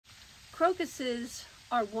Crocuses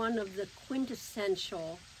are one of the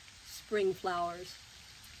quintessential spring flowers.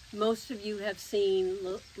 Most of you have seen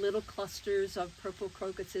little clusters of purple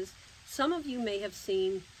crocuses. Some of you may have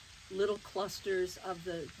seen little clusters of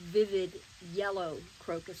the vivid yellow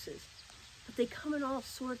crocuses, but they come in all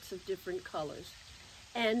sorts of different colors.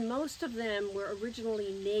 And most of them were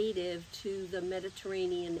originally native to the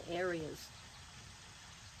Mediterranean areas.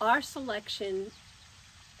 Our selection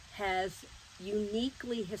has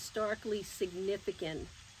uniquely, historically significant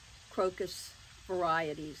crocus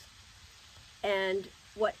varieties. And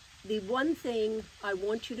the one thing I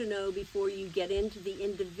want you to know before you get into the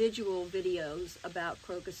individual videos about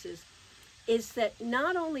crocuses is that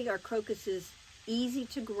not only are crocuses easy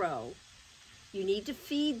to grow, you need to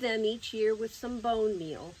feed them each year with some bone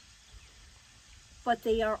meal, but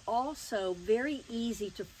they are also very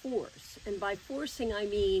easy to force. And by forcing, I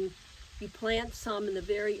mean you plant some in the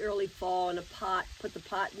very early fall in a pot, put the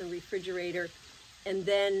pot in the refrigerator, and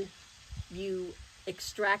then you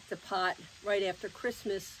extract the pot right after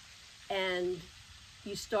Christmas and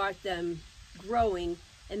you start them growing,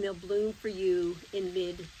 and they'll bloom for you in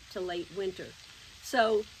mid to late winter.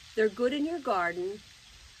 So they're good in your garden.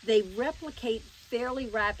 They replicate fairly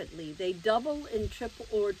rapidly. They double in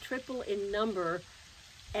triple in number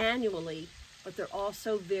annually, but they're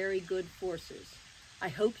also very good forcers. I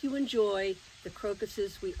hope you enjoy the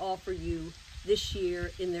crocuses we offer you this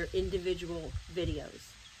year in their individual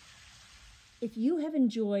videos. If you have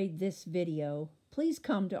enjoyed this video, please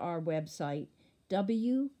come to our website,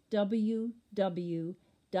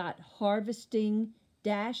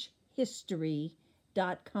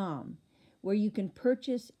 www.harvesting-history.com, where you can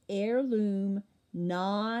purchase heirloom,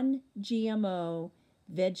 non-GMO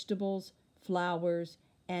vegetables, flowers,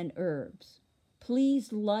 and herbs.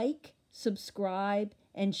 Please like, subscribe,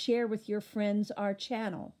 and share with your friends our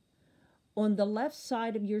channel. On the left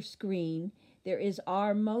side of your screen, there is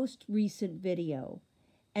our most recent video,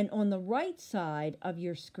 and on the right side of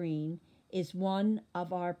your screen is one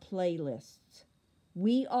of our playlists.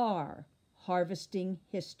 We are Harvesting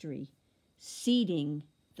History, seeding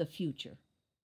the future.